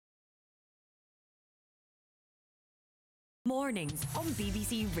Mornings on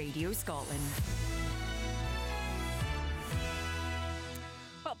BBC Radio Scotland.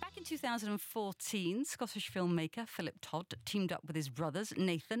 Well, back in 2014, Scottish filmmaker Philip Todd teamed up with his brothers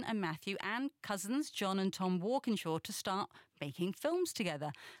Nathan and Matthew and cousins John and Tom Walkinshaw to start making films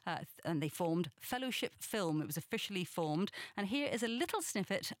together. And they formed Fellowship Film. It was officially formed. And here is a little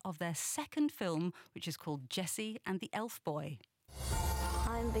snippet of their second film, which is called Jessie and the Elf Boy.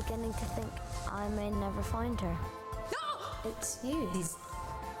 I'm beginning to think I may never find her. No! It's you.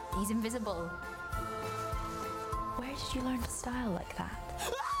 He's invisible. Where did you learn to style like that?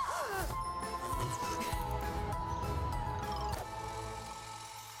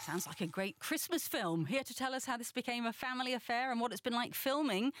 Sounds like a great Christmas film. Here to tell us how this became a family affair and what it's been like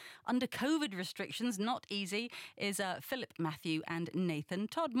filming under COVID restrictions, not easy, is Philip, Matthew and Nathan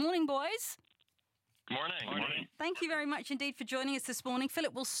Todd. Morning, boys. Good morning. Good morning. Thank you very much indeed for joining us this morning.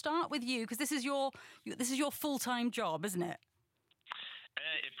 Philip, we'll start with you because this is your full-time job, isn't it?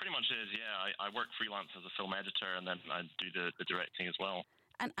 It pretty much is, yeah. I work freelance as a film editor and then I do the directing as well.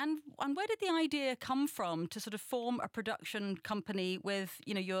 And where did the idea come from to sort of form a production company with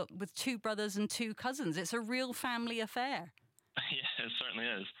two brothers and two cousins? It's a real family affair. Yeah, it certainly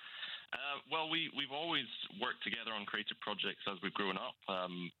is. Well, we've always worked together on creative projects as we've grown up.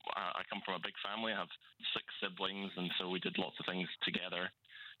 I come from a big family. I have 6 siblings, and so we did lots of things together.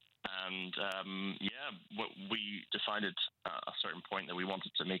 And we decided at a certain point that we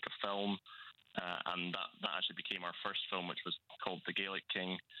wanted to make a film, and that actually became our first film, which was called The Gaelic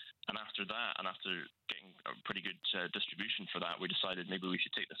King. And after that, and after getting a pretty good distribution for that, we decided maybe we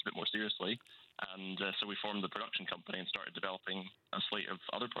should take this a bit more seriously. And so we formed the production company and started developing a slate of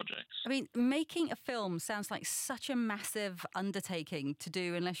other projects. I mean, making a film sounds like such a massive undertaking to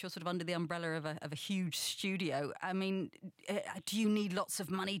do unless you're sort of under the umbrella of a huge studio. I mean, do you need lots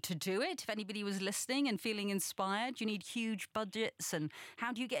of money to do it? If anybody was listening and feeling inspired, do you need huge budgets? And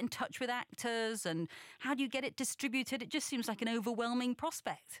how do you get in touch with actors? And how do you get it distributed? It just seems like an overwhelming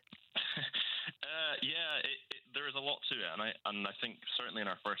prospect. There is a lot to it, and I think certainly in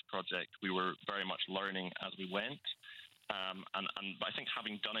our first project we were very much learning as we went, and I think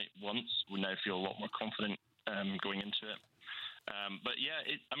having done it once, we now feel a lot more confident going into it.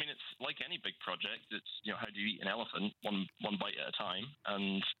 It's like any big project. It's how do you eat an elephant? One bite at a time,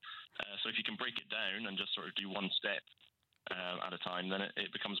 and so if you can break it down and just sort of do one step at a time, then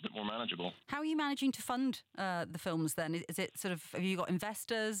it becomes a bit more manageable. How are you managing to fund the films then? Is it sort of, have you got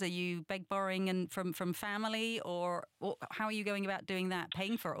investors? Are you borrowing from family? Or how are you going about doing that,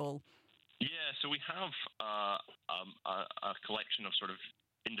 paying for it all? Yeah, so we have a collection of sort of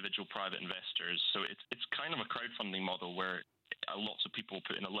individual private investors. So it's kind of a crowdfunding model where lots of people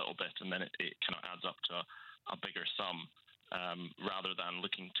put in a little bit and then it kind of adds up to a bigger sum. Rather than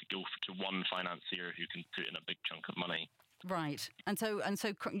looking to go to one financier who can put in a big chunk of money. Right. And so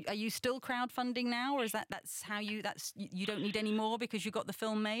are you still crowdfunding now, or is that's how you don't need any more because you got the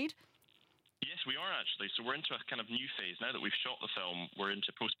film made? Yes, we are actually. So we're into a kind of new phase now that we've shot the film. We're into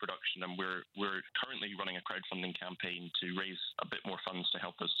post-production, and we're currently running a crowdfunding campaign to raise a bit more funds to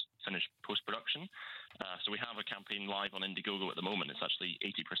help us finish post-production. So we have a campaign live on Indiegogo at the moment. It's actually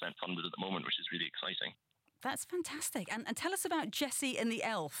 80% funded at the moment, which is really exciting. That's fantastic. And tell us about Jessie and the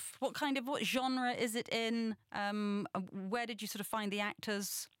Elf. What genre is it in? Where did you sort of find the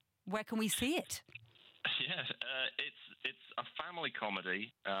actors? Where can we see it? Yeah, it's a family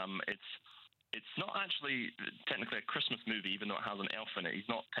comedy. It's not actually technically a Christmas movie, even though it has an elf in it. He's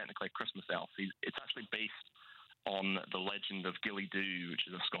not technically a Christmas elf. It's actually based on the legend of Gilly Doo, which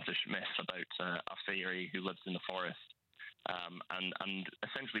is a Scottish myth about a fairy who lives in the forest. And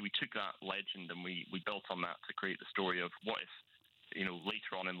essentially we took that legend and we built on that to create the story of what if,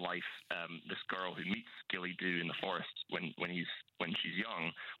 later on in life, this girl who meets Gilly Doo in the forest when she's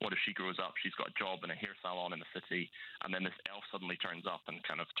young, what if she grows up, she's got a job in a hair salon in the city, and then this elf suddenly turns up and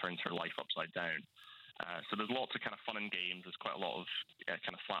kind of turns her life upside down. So there's lots of kind of fun and games. There's quite a lot of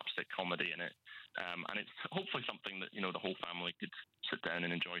kind of slapstick comedy in it. And it's hopefully something that, the whole family could sit down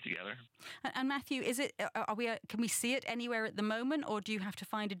and enjoy together. And Matthew, can we see it anywhere at the moment, or do you have to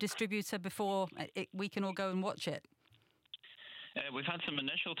find a distributor before we can all go and watch it? We've had some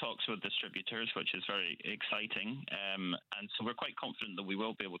initial talks with distributors, which is very exciting. And so we're quite confident that we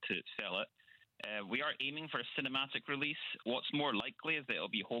will be able to sell it. We are aiming for a cinematic release. What's more likely is that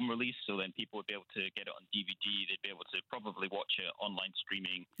it'll be home release, so then people would be able to get it on DVD. They'd be able to probably watch it online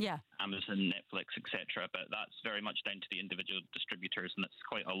streaming, Amazon, Netflix, etc. But that's very much down to the individual distributors, and it's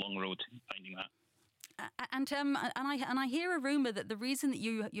quite a long road finding that. And I hear a rumour that the reason that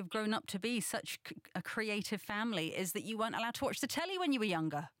you've grown up to be such a creative family is that you weren't allowed to watch the telly when you were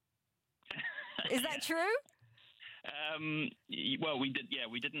younger. Is that true? Well, we did. Yeah,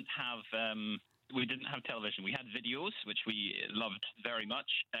 we didn't have television. We had videos, which we loved very much.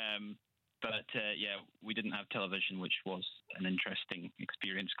 But we didn't have television, which was an interesting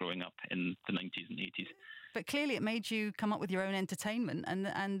experience growing up in the 90s and 80s. But clearly it made you come up with your own entertainment,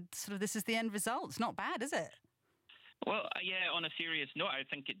 and sort of this is the end result. It's not bad, is it? Well, on a serious note, I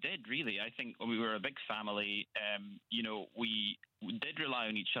think it did, really. I think we were a big family. We did rely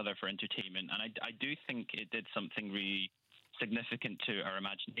on each other for entertainment, and I do think it did something really significant to our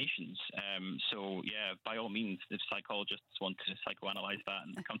imaginations. By all means, if psychologists want to psychoanalyze that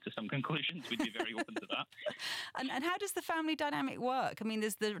and come to some conclusions, we'd be very open to that. And how does the family dynamic work? I mean,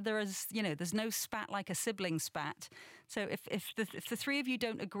 there's no spat like a sibling spat. So if the three of you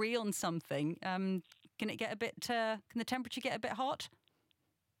don't agree on something, can it get a bit? Can the temperature get a bit hot?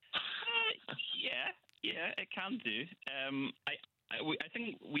 Yeah, it can do. I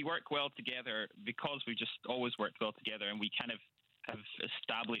think we work well together because we just always worked well together, and we kind of have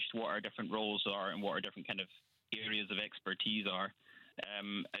established what our different roles are and what our different kind of areas of expertise are.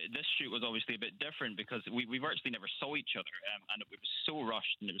 This shoot was obviously a bit different because we virtually never saw each other, and it was so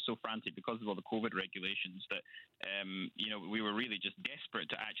rushed and it was so frantic because of all the COVID regulations that we were really just desperate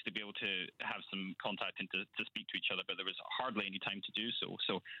to actually be able to have some contact and to speak to each other, but there was hardly any time to do so.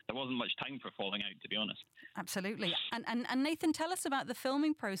 So there wasn't much time for falling out, to be honest. Absolutely. And Nathan, tell us about the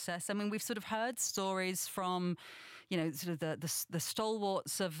filming process. I mean, we've sort of heard stories from, sort of the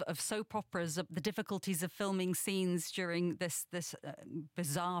stalwarts of soap operas, of the difficulties of filming scenes during this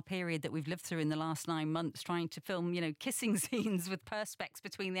bizarre period that we've lived through in the last 9 months, trying to film, kissing scenes with perspex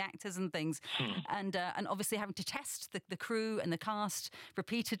between the actors and things, and obviously having to test the crew and the cast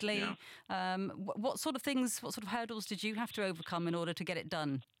repeatedly. Yeah. What sort of hurdles did you have to overcome in order to get it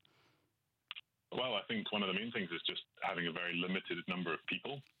done? Well, I think one of the main things is just having a very limited number of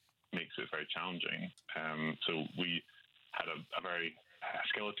people makes it very challenging. So we had a very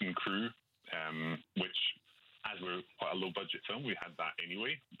skeleton crew, which, as we're quite a low-budget film, we had that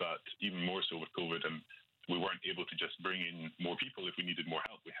anyway, but even more so with COVID, and we weren't able to just bring in more people if we needed more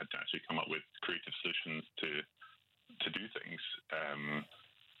help. We had to actually come up with creative solutions to do things.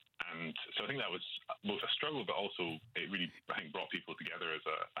 And so I think that was both a struggle, but also it really, I think, brought people together as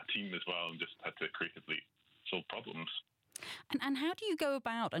a team as well, and just had to creatively solve problems. And how do you go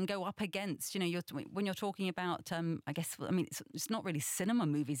about and go up against, when you're talking about, it's not really cinema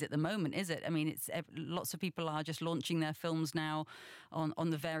movies at the moment, is it? I mean, lots of people are just launching their films now on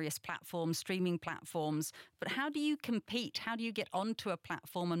the various platforms, streaming platforms. But how do you compete? How do you get onto a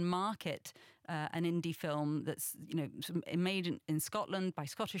platform and market an indie film that's, made in Scotland by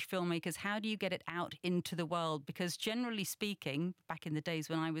Scottish filmmakers? How do you get it out into the world? Because generally speaking, back in the days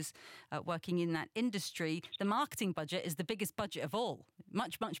when I was working in that industry, the marketing budget is the biggest budget of all,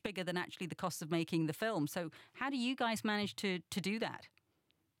 much, much bigger than actually the cost of making the film. So how do you guys manage to do that?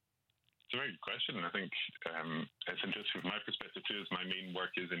 It's a very good question. And I think it's interesting from my perspective too, as my main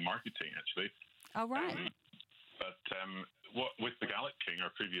work is in marketing, actually. Oh, right. With The Gallic King,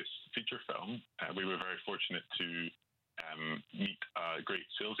 our previous feature film, we were very fortunate to meet a great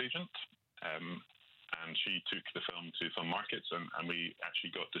sales agent, and she took the film to some markets, and we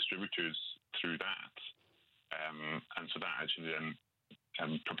actually got distributors through that. And so that actually then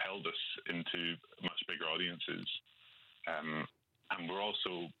propelled us into much bigger audiences. And we're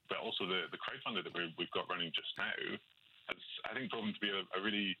also the crowdfunder that we've got running just now has, I think, proven to be a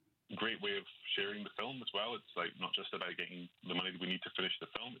really great way of sharing the film as well. It's like not just about getting the money that we need to finish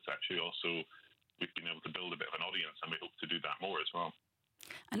the film. It's actually also we've been able to build a bit of an audience, and we hope to do that more as well.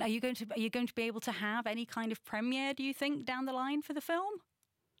 And are you going to be able to have any kind of premiere, do you think, down the line for the film?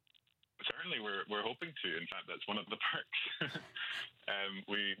 Certainly, we're hoping to. In fact, that's one of the perks.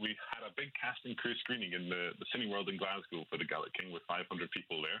 We had a big cast and crew screening in the Cineworld in Glasgow for The Gallic King with 500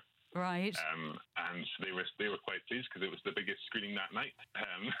 people there. Right. And they were quite pleased because it was the biggest screening that night.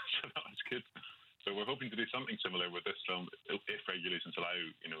 So that was good. So we're hoping to do something similar with this film if regulations allow,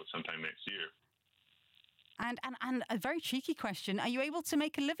 sometime next year. And a very cheeky question: are you able to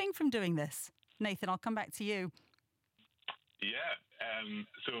make a living from doing this, Nathan? I'll come back to you. Yeah.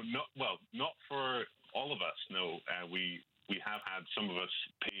 So not for all of us. No, we have had some of us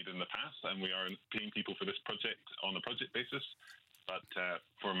paid in the past, and we are paying people for this project on a project basis. But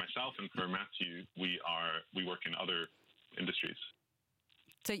for myself and for Matthew, we work in other industries.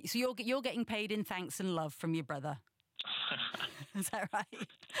 So you're getting paid in thanks and love from your brother. Is that right?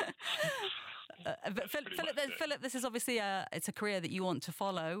 But Philip, this is obviously it's a career that you want to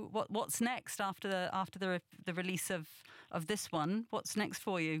follow. What's next after the release of this one? What's next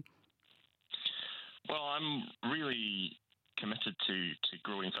for you? Well, I'm really committed to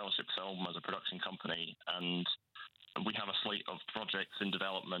growing Fellowship Film as a production company, and we have a slate of projects in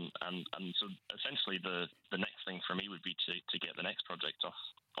development, and so essentially the next thing for me would be to get the next project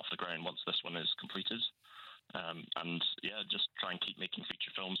off the ground once this one is completed, and just try and keep making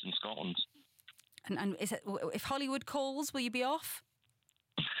feature films in Scotland. And is it, if Hollywood calls, will you be off?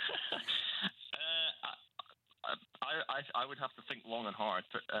 I would have to think long and hard,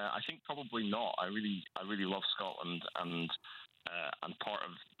 but I think probably not. I really love Scotland, and part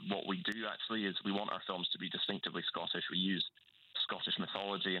of what we do actually is we want our films to be distinctively Scottish. We use Scottish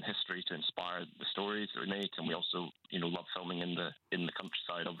mythology and history to inspire the stories that we make, and we also love filming in the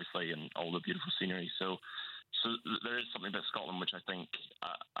countryside, obviously, and all the beautiful scenery. So there is something about Scotland which I think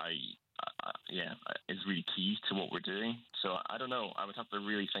is really key to what we're doing. So I don't know. I would have to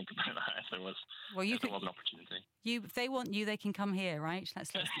really think about that if there was an opportunity. If they want you, they can come here, right?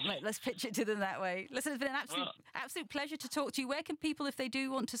 Let's pitch it to them that way. Listen, it's been an absolute pleasure to talk to you. Where can people, if they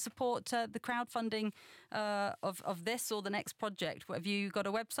do want to support the crowdfunding of this or the next project, have you got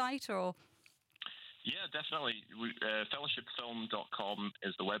a website or? Yeah, definitely. Fellowshipfilm.com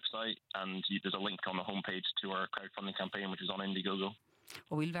is the website, and there's a link on the homepage to our crowdfunding campaign, which is on Indiegogo.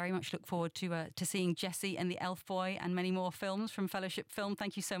 Well, we'll very much look forward to seeing Jessie and the Elf Boy and many more films from Fellowship Film.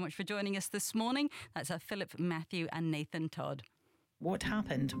 Thank you so much for joining us this morning. That's Philip, Matthew and Nathan Todd. What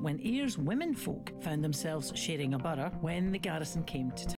happened when Ayr's womenfolk found themselves sharing a borough when the garrison came to town?